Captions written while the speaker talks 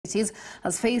activities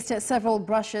has faced several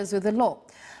brushes with the law.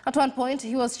 At one point,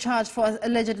 he was charged for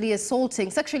allegedly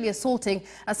sexually assaulting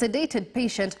a sedated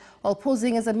patient while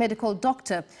posing as a medical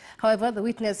doctor. However, the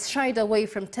witness shied away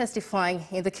from testifying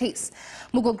in the case.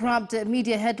 Mugo grabbed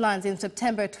media headlines in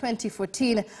September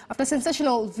 2014 after a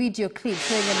sensational video clip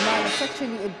showing a man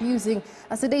sexually abusing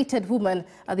a sedated woman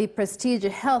at the Prestige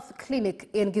Health Clinic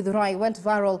in Githurai went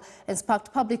viral and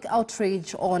sparked public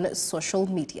outrage on social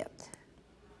media.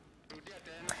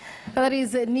 That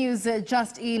is news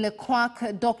just in.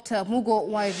 Quack Dr. Mugo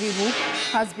Wairimu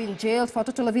has been jailed for a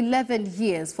total of 11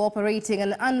 years for operating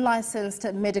an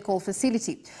unlicensed medical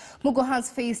facility. Mugo has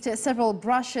faced several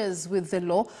brushes with the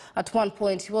law. At one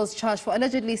point, he was charged for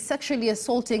allegedly sexually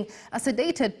assaulting a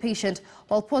sedated patient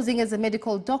while posing as a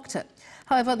medical doctor.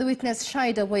 However, the witness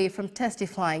shied away from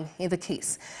testifying in the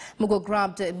case. Mugo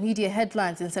grabbed media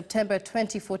headlines in September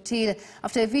 2014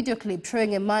 after a video clip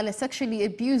showing a man sexually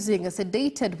abusing a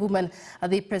sedated woman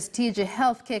at the Prestige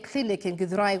Healthcare Clinic in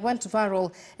Githurai went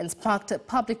viral and sparked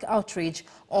public outrage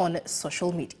on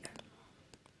social media.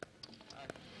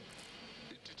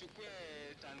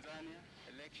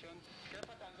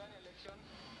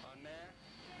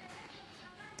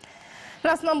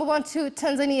 Last number one to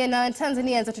Tanzania now.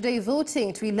 Tanzanians are today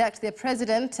voting to elect their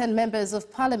president and members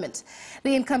of parliament.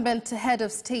 The incumbent head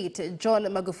of state, John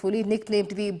Magufuli,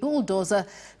 nicknamed the bulldozer,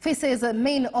 faces a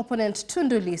main opponent,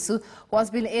 Tundu Lissu, who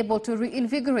has been able to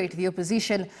reinvigorate the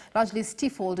opposition, largely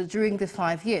stifled during the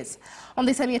 5 years. On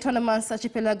the semi-autonomous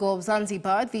archipelago of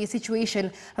Zanzibar, the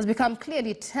situation has become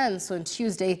clearly tense on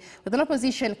Tuesday, with an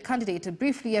opposition candidate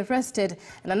briefly arrested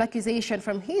and an accusation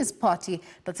from his party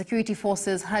that security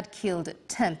forces had killed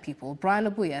 10 people. Brian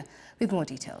Abuya with more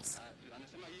details.